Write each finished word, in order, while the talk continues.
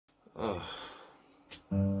Ugh.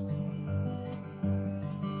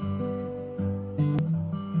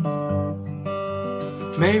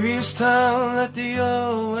 Maybe it's time to let the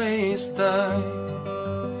old ways die.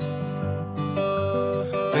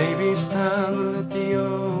 Maybe it's time to let the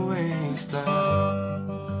old ways die.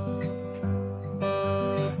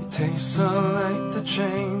 It tastes like the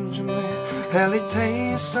change of me. Hell, it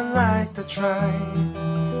tastes like the try.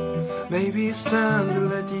 Maybe it's time to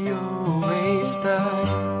let the old ways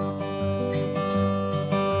die.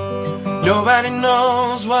 Nobody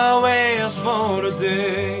knows what waits for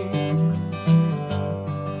today.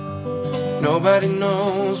 Nobody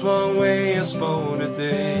knows what waits for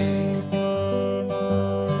today.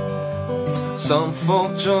 Some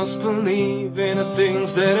folk just believe in the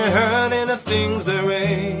things that hurt and the things that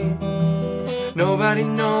rain. Nobody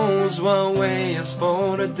knows what waits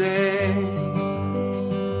for today.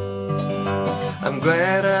 I'm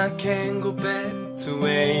glad I can go back to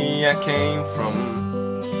where I came from.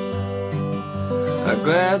 I'm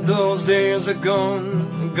glad those days are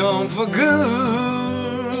gone, gone for good.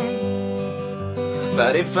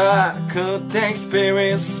 But if I could take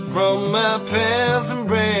spirits from my past and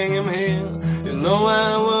bring them here, you know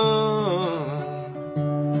I would,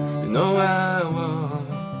 you know I would.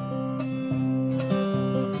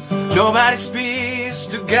 Nobody speaks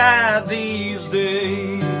to God these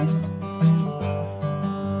days.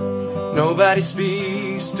 Nobody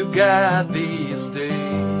speaks to God these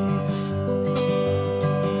days.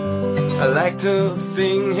 I like to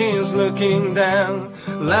think he's looking down,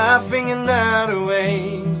 laughing in another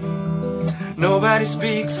way. Nobody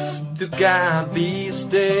speaks to God these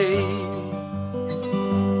days.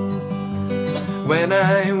 When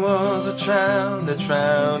I was a child, the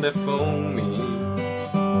child that fooled me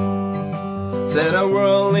said a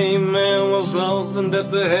worldly man was lost and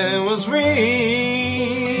that the hell was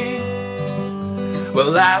real.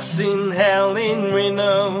 Well, I seen hell in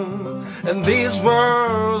Reno, and these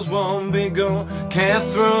words won't be gone.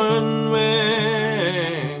 Catherine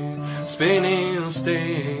way, spinning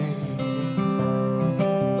still.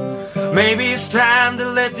 Maybe it's time to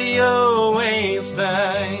let the old ways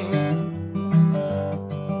die.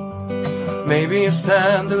 Maybe it's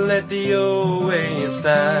time to let the old ways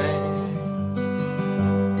die.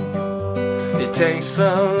 It takes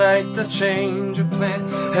a light to change a plan.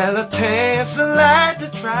 Hell, it takes a light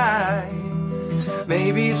to try.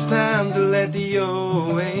 Maybe it's time to let the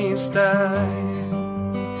old ways die.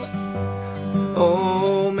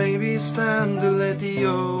 Oh, maybe it's time to let the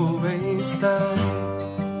old ways die.